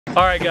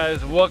Alright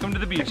guys, welcome to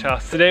the beach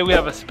house. Today we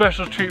have a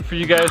special treat for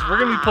you guys. We're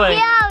gonna be playing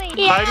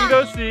hide and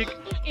go seek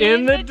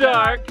in the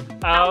dark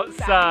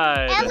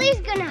outside. Ellie's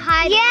gonna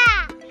hide.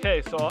 Yeah.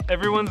 Okay, so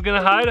everyone's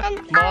gonna hide.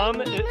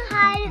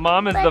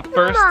 Mom is the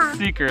first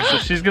seeker, so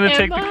she's gonna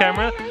take the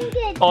camera.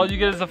 All you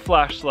get is a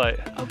flashlight.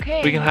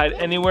 Okay. We can hide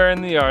anywhere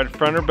in the yard,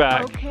 front or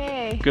back.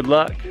 Okay. Good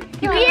luck.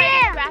 You can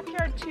hide in the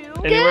backyard too.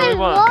 Anywhere we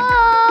want.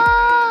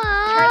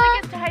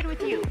 Charlie gets to hide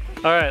with you.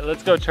 Alright,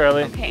 let's go,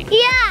 Charlie. Okay.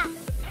 Yeah.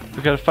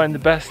 We gotta find the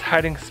best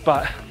hiding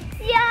spot.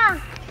 Yeah.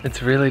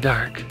 It's really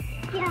dark.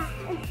 Yeah.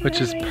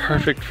 Which is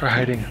perfect for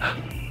hiding.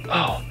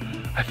 Oh,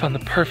 I found the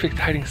perfect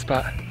hiding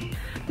spot.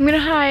 I'm gonna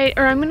hide,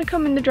 or I'm gonna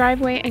come in the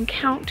driveway and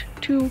count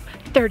to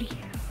 30.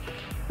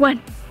 1,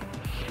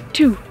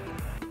 2,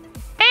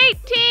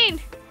 18,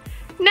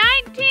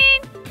 19.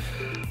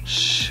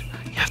 Shh,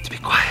 you have to be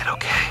quiet,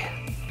 okay?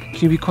 Can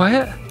you be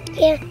quiet?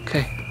 Yeah.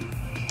 Okay,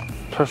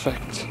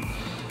 perfect.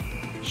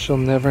 She'll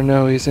never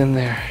know he's in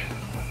there.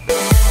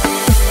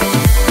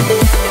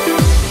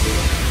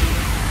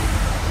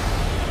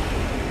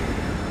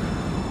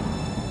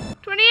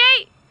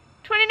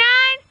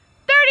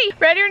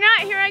 Ready or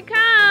not, here I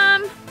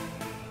come.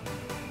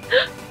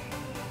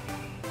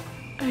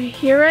 I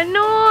hear a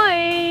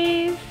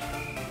noise.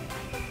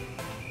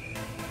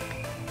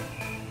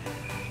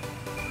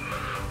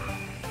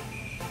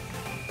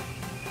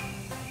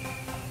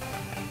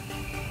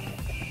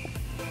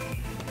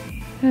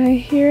 I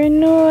hear a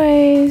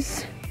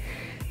noise.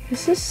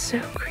 This is so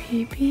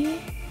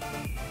creepy.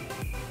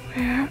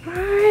 Where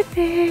are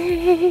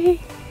they?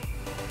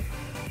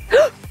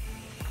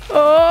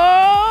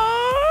 Oh!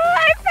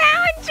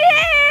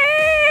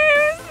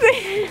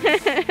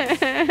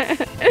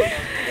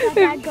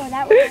 Go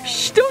that way.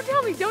 Shh, don't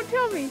tell me, don't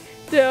tell me.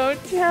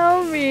 Don't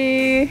tell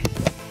me.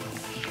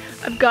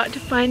 I've got to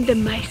find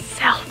them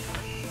myself.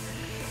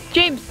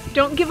 James,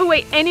 don't give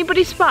away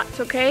anybody's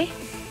spots, okay?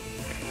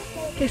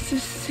 This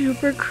is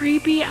super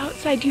creepy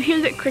outside. Do you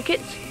hear the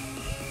crickets?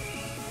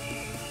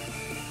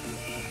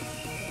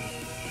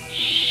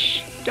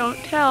 Shh, don't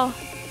tell.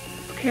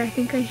 Okay, I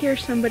think I hear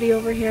somebody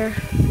over here.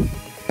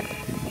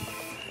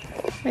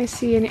 I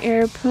see an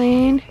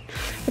airplane,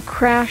 a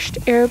crashed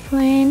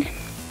airplane.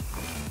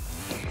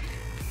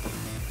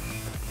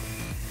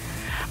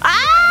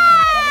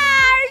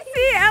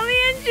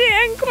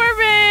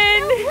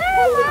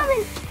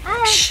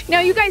 Shh, now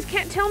you guys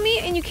can't tell me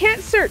and you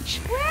can't search.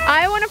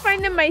 I want to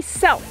find them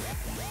myself.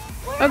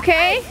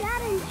 Okay?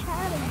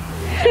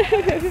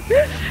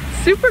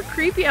 Super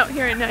creepy out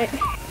here at night.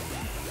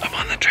 I'm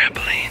on the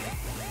trampoline.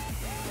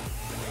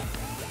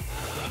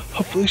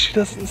 Hopefully she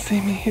doesn't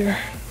see me here.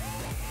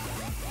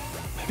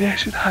 Maybe I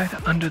should hide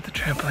under the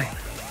trampoline.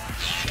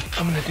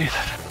 I'm gonna do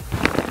that.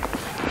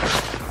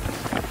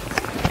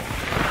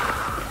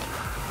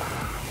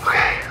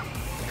 Okay.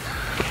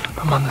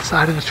 I'm on the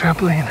side of the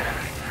trampoline.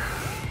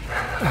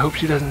 I hope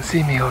she doesn't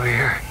see me over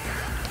here.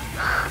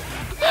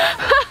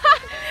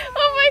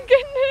 Oh my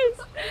goodness.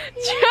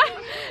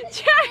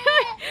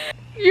 Charlie,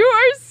 you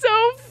are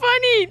so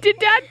funny. Did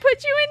Dad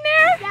put you in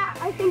there? Yeah,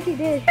 I think he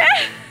did.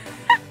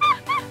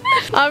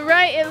 All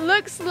right, it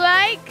looks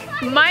like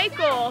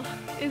Michael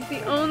is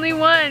the only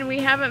one we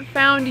haven't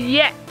found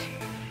yet.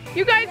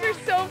 You guys are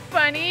so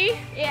funny.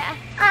 Yeah,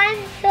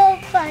 I'm so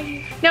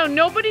funny. Now,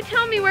 nobody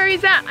tell me where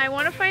he's at. I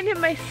want to find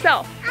him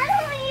myself. I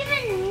don't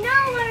even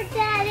know where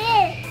Dad is.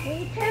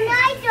 And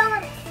I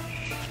don't.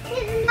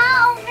 He's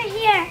not over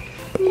here.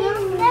 He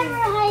never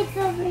hides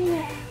over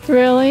here.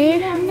 Really?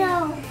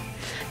 No.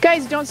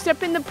 Guys, don't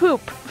step in the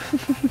poop.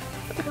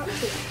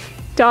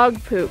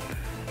 Dog poop.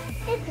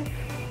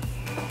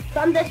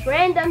 From this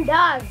random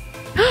dog.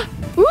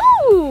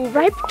 Ooh,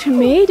 ripe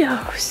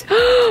tomatoes.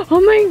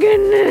 Oh my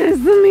goodness,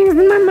 that makes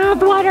my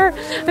mouth water.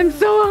 I'm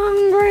so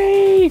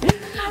hungry.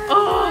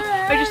 Oh,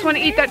 I just want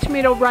to eat that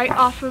tomato right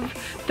off of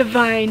the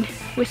vine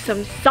with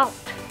some salt.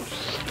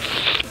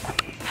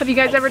 Have you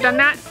guys ever done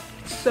that?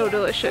 It's so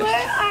delicious.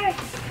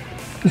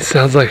 It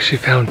sounds like she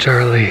found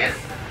Charlie.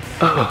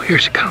 Uh-oh, here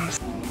she comes.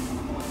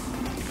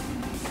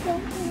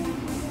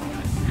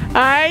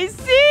 I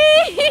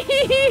see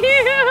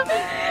you.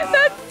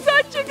 That's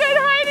such a good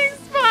hiding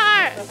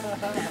spot.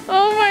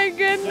 Oh my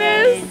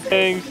goodness.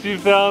 Dang, she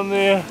found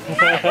me.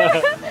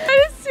 That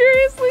is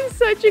seriously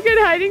such a good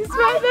hiding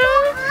spot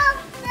though.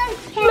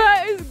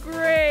 That is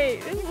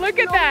great. Look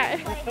at that.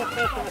 He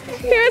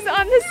was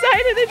on the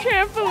side of the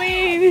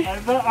trampoline.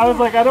 I was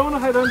like, I don't want to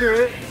hide under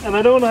it, and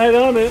I don't want to hide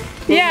on it.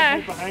 So Yeah.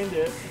 I'm behind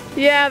it.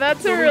 Yeah,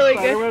 that's a really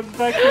good.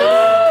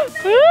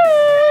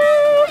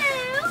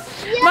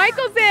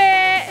 Michael's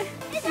it.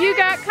 You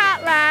got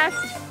caught last.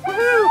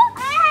 Woohoo!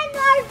 And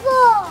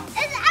Michael!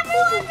 Is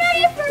everyone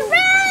ready for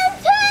round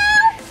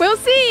 2? We'll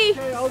see.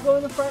 Okay, I'll go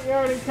in the front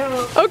yard and count.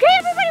 Okay,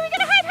 everybody, we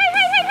gotta hide.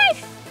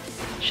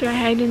 Should I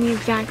hide in the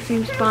exact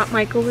same spot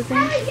Michael was in?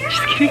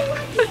 Just kidding.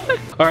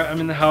 All right, I'm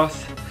in the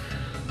house.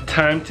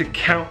 Time to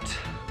count.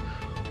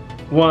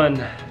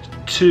 1,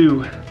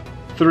 2,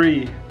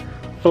 3,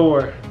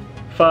 4,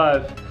 5.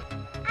 I want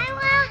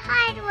to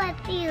hide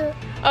with you.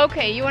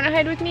 Okay, you wanna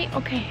hide with me?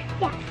 Okay.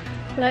 Yeah.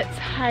 let's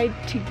hide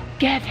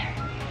together.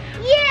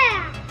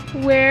 Yeah.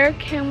 Where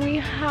can we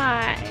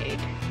hide?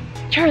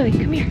 Charlie,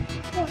 come here.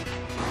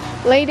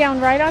 Lay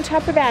down right on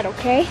top of that,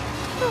 okay?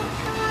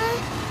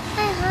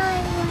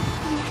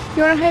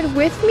 You wanna hide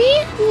with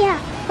me? Yeah.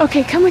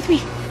 Okay, come with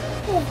me.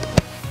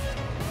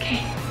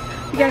 Okay,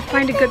 we gotta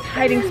find a good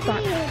hiding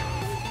spot.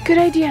 Good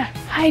idea,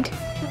 hide.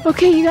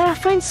 Okay, you gotta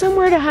find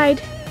somewhere to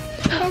hide.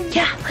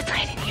 Yeah, let's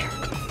hide in here.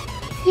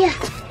 Yeah.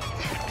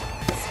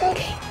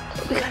 Okay,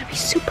 we gotta be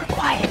super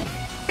quiet.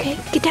 Okay,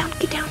 get down,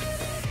 get down.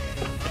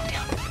 Get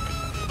down.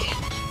 Okay.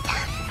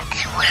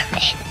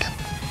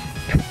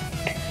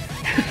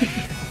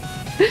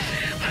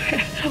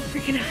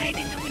 We're gonna hide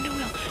in the window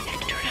well. I have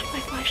to turn off my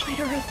flashlight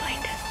or it'll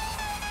find us.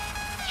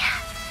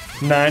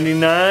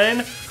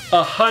 99,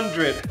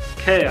 100.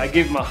 Okay, I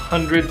gave them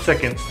 100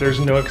 seconds. There's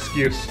no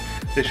excuse.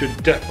 They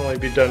should definitely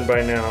be done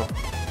by now.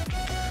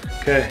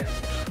 Okay,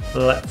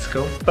 let's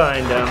go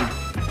find them.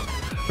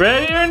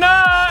 Ready or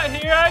not,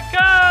 here I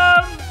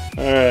come.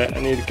 All right, I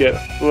need to get a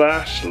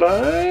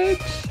flashlight.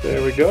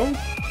 There we go.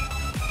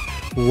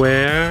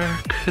 Where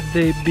could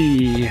they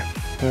be?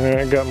 All right,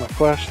 I got my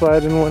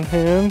flashlight in one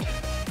hand.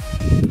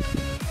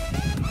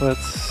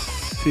 Let's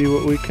see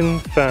what we can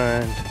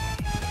find.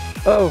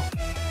 Oh,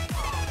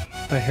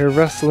 I hear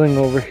rustling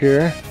over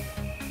here.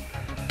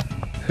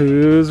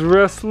 Who's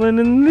rustling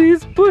in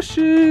these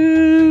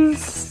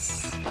bushes?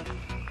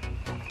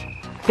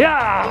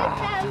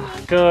 Yeah!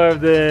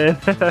 Corbin.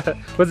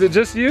 Was it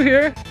just you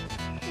here?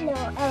 No,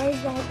 I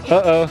was like.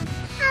 Uh-oh. I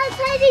was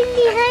hiding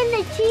behind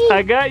the tree.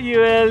 I got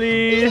you,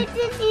 Ellie. It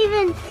didn't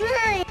even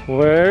fly.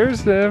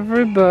 Where's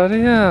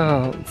everybody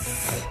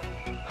else?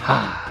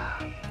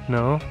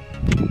 No?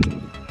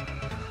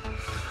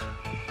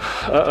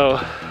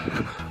 Uh-oh.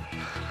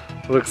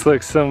 Looks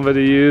like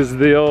somebody used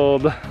the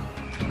old...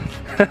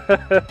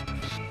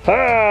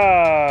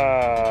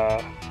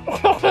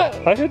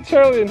 I had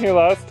Charlie in here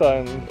last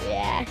time.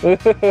 Yeah.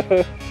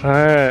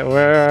 Alright,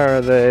 where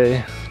are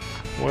they?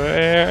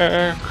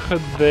 Where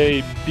could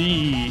they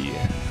be?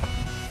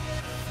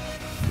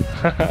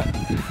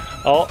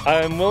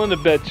 I'm willing to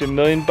bet you $1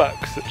 million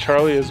that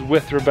Charlie is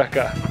with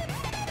Rebecca.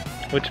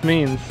 Which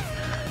means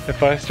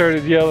if I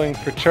started yelling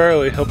for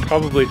Charlie, he'll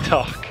probably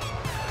talk,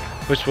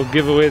 which will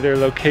give away their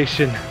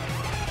location.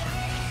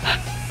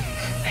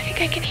 I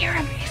think I can hear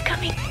him. He's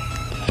coming.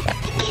 I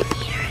can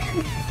hear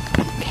him.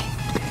 Okay.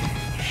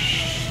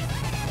 Shh.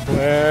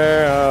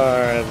 Where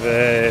are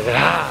they?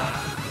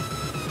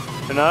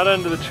 They're not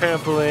under the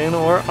trampoline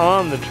or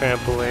on the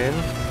trampoline.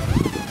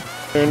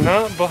 They're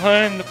not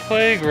behind the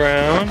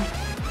playground.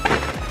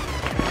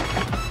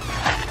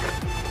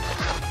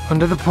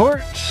 Under the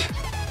porch.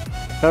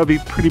 That would be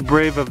pretty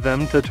brave of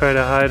them to try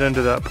to hide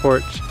under that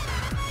porch.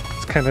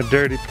 It's kind of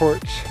dirty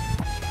porch.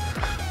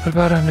 What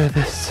about under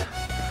this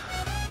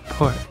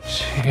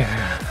porch here?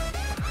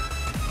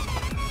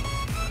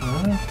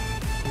 Huh?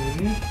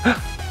 Maybe?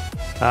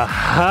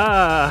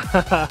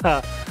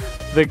 Aha!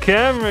 The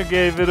camera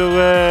gave it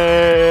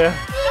away.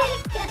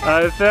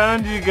 I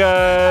found you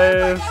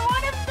guys. I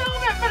want to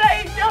film it, but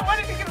I don't want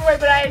it to give away,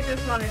 but I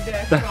just wanted to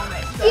film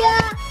it. So.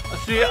 Yeah.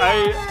 See,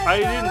 I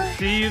didn't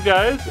see you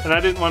guys, and I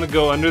didn't want to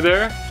go under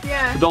there.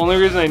 Yeah. The only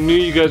reason I knew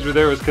you guys were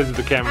there was because of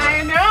the camera.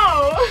 I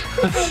know.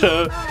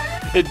 So,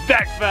 it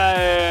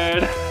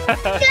backfired.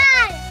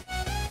 Dad!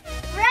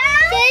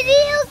 Did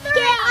you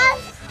get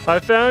us? I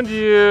found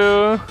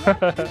you.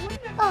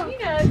 Oh.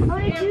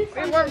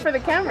 It weren't for the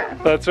camera.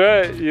 That's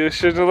right. You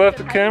should have left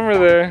the camera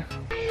there.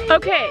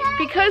 Okay,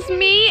 because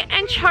me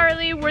and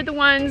Charlie were the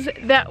ones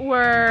that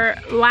were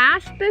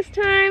last this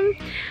time,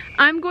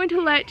 I'm going to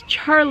let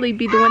Charlie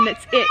be the one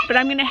that's it, but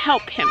I'm going to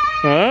help him.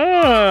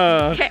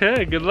 Ah,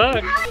 okay, good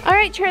luck. All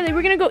right, Charlie,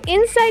 we're going to go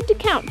inside to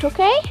count,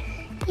 okay?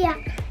 Yeah.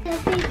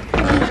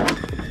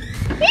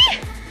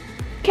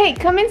 Okay,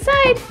 come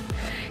inside.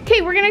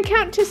 Okay, we're going to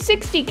count to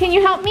 60. Can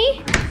you help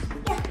me?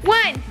 Yeah.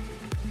 1,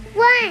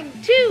 1,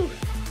 2,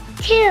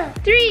 2,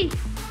 3,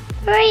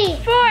 3,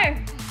 4,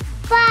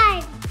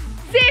 5,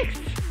 6,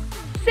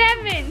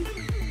 7,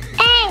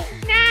 8,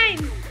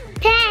 9,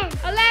 10.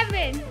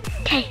 11.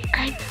 Okay,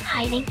 I'm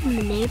hiding in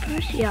the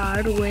neighbor's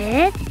yard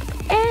with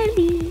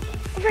Ellie.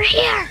 Over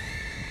here,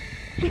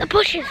 in the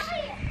bushes.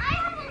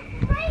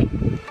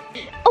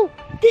 Oh,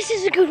 this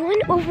is a good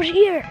one over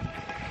here.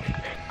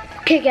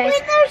 Okay, guys,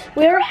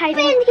 we're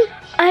hiding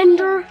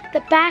under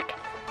the back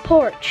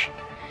porch.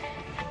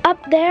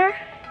 Up there,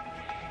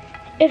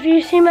 if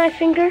you see my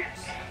finger,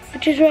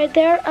 which is right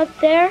there, up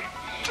there,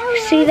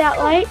 see that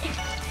light?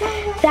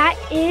 That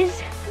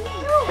is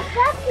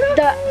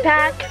the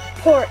back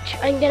porch.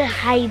 I'm gonna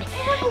hide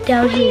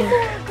down here.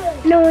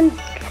 No one's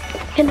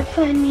gonna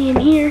find me in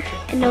here,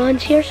 and no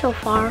one's here so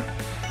far.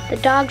 The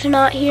dog's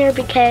not here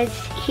because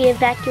he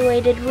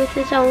evacuated with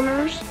his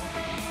owners,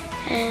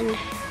 and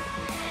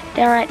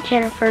they're at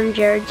Jennifer and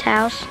Jared's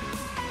house,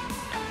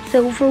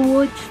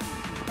 Silverwoods.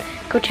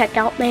 Go check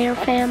out their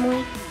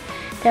family,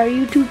 their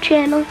YouTube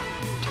channel.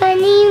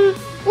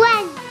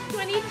 21,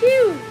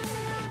 22,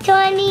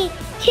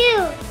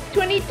 22,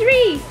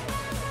 23,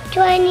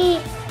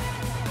 23,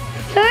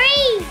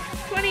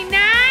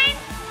 29.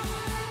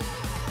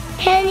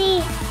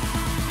 Penny.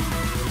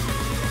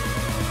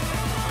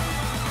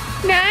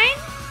 9.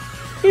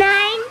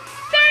 9.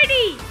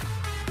 30.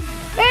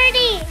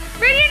 30.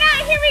 Ready or not,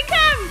 here we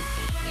come.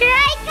 Here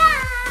I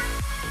come.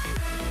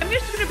 I'm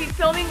just gonna be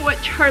filming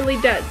what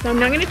Charlie does. So I'm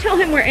not gonna tell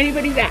him where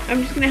anybody's at.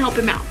 I'm just gonna help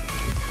him out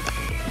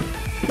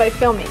by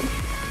filming.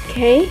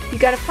 Okay, you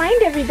gotta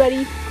find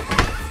everybody.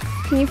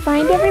 Can you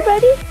find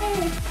everybody?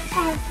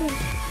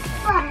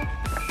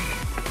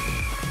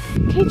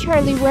 Okay,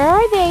 Charlie, where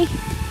are they?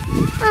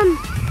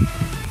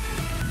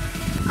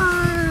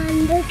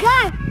 On the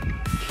car.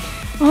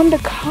 On the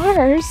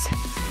cars?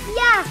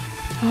 Yeah.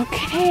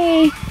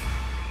 Okay.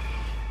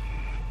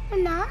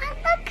 Not on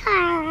the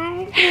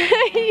car.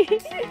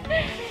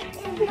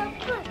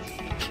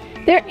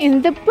 They're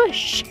in the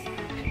bush.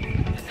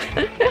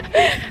 They're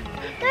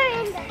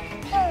in the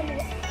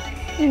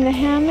hammock. In the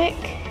hammock?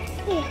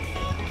 Here.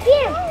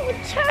 Here.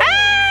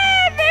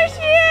 Ah, there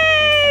she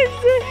is!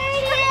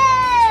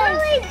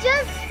 Charlie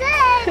just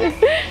said.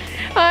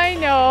 I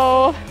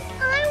know.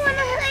 I want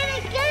to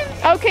hide again.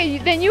 Okay,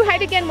 then you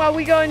hide again while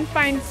we go and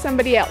find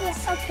somebody else.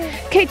 Yes, okay.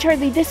 Okay,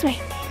 Charlie, this way.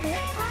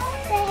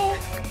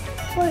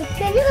 We're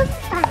gonna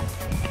find.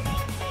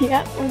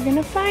 Yeah, we're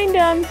gonna find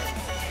them.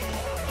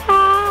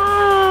 Ah,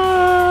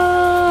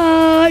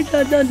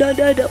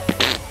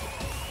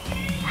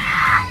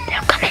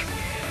 They're coming.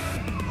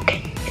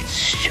 Okay, it's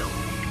so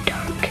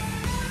dark.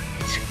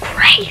 It's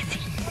crazy.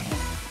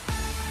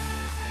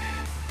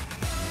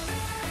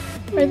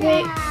 Are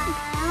they?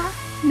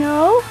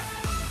 No?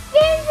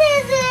 This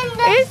isn't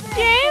the It's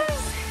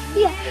James?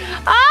 Yeah.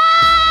 Ah!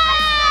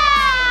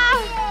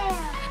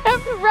 I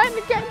have to run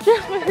to catch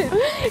him.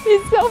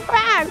 He's so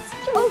fast.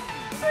 Oh.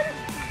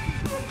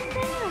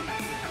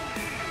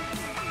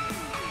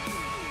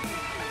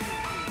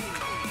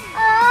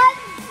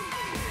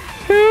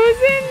 Who's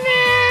in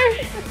there?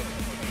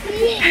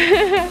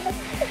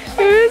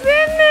 Who's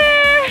in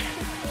there?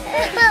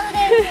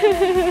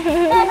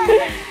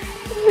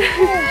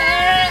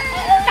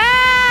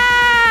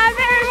 Ah,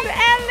 there's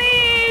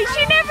Ellie.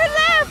 She never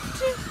left.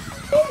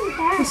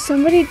 Is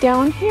somebody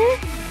down here?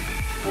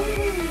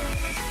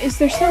 Is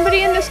there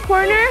somebody in this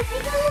corner?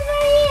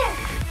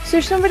 Is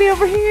there somebody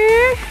over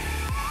here?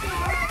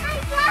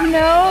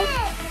 No?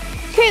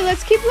 Okay,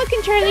 let's keep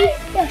looking, Charlie. I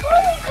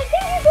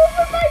think he's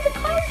over by the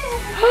car.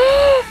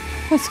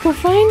 Let's go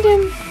find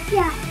him.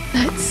 Yeah.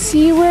 Let's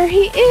see where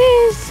he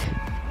is.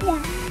 Yeah.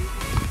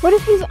 What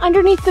if he's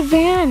underneath the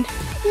van?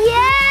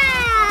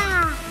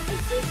 Yeah.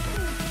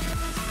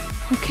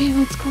 Okay,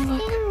 let's go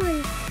look.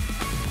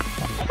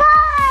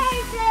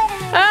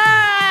 Carson.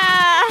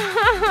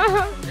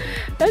 Ah!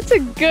 That's a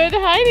good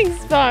hiding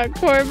spot,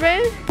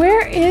 Corbin.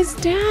 Where is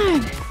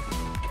Dad?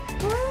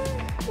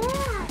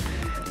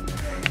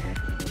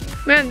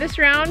 Man, this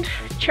round,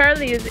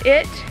 Charlie is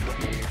it,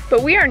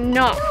 but we are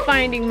not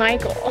finding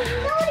Michael.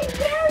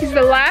 He's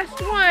the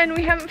last one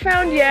we haven't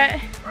found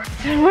yet,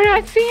 and we're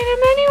not seeing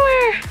him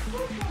anywhere.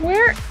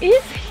 Where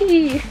is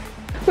he?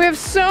 We have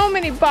so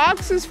many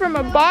boxes from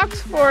a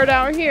box fort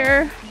out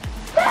here.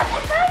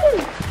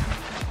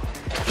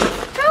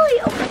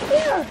 Charlie, over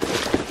here.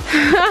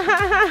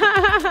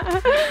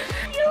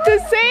 The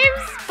same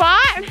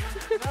spot?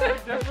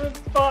 Different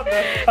spot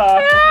this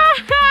time.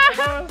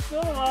 I'm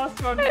still the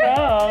last one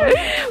found.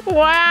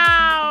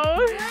 Wow.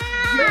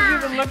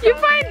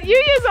 You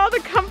use all the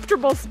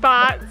comfortable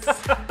spots.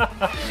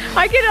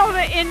 I get all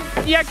the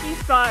yucky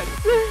spots.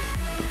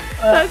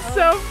 That's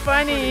so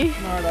funny.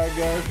 Smart, I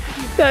guess.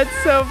 That's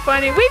so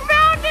funny. We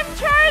found him,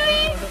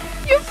 Charlie.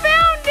 You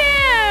found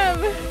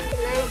him.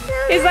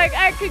 He's like,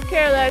 I could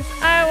care less.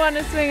 I want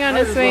to swing on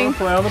a swing.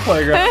 Play on the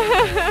playground.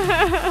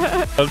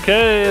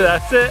 Okay,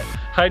 that's it.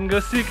 Hide and go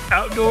seek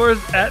outdoors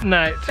at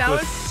night. That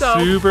was so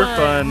super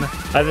fun.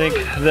 I think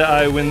that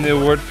I win the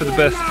award for the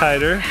best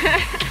hider.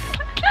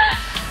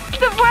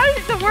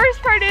 The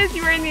worst part is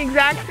you were in the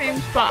exact same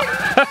spot.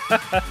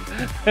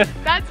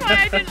 That's why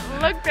I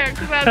didn't look there,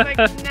 because I was like,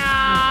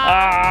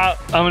 nah.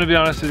 I'm gonna be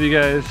honest with you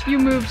guys. You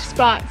moved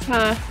spots,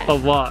 huh? A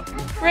lot.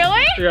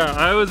 Really? Yeah,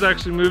 I was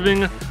actually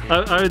moving.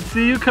 I would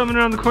see you coming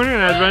around the corner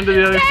and I'd run to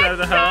the other side of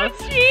the house.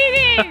 That's so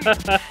cheating!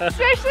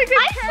 Especially because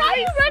I saw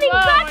you running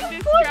back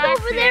and forth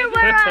over there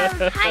where I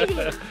was hiding.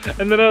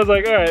 And then I was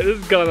like, all right, this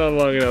has gone on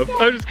long enough.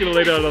 I'm just gonna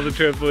lay down on the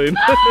trampoline.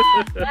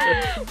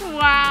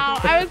 Wow,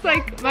 I was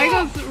like,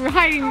 Michael's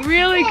hiding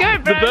really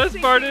good. The best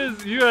part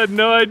is you had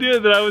no idea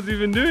that I was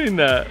even doing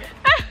that.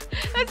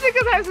 That's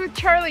because I was with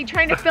Charlie.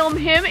 Trying to film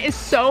him is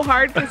so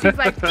hard because he's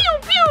like, pew,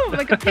 pew,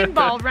 like a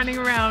pinball running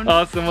around.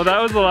 Awesome, well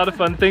that was a lot of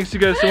fun. Thanks you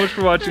guys so much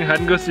for watching Hide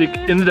and Go Seek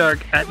in the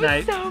dark at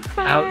night So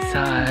fun.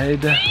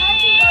 outside.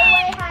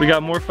 We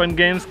got more fun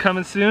games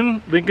coming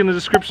soon. Link in the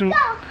description.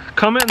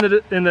 Comment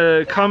in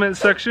the comment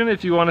section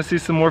if you want to see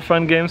some more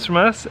fun games from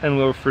us, and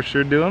we'll for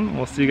sure do them.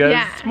 We'll see you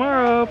guys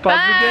tomorrow. Pause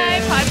the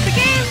game. Pause the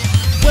game.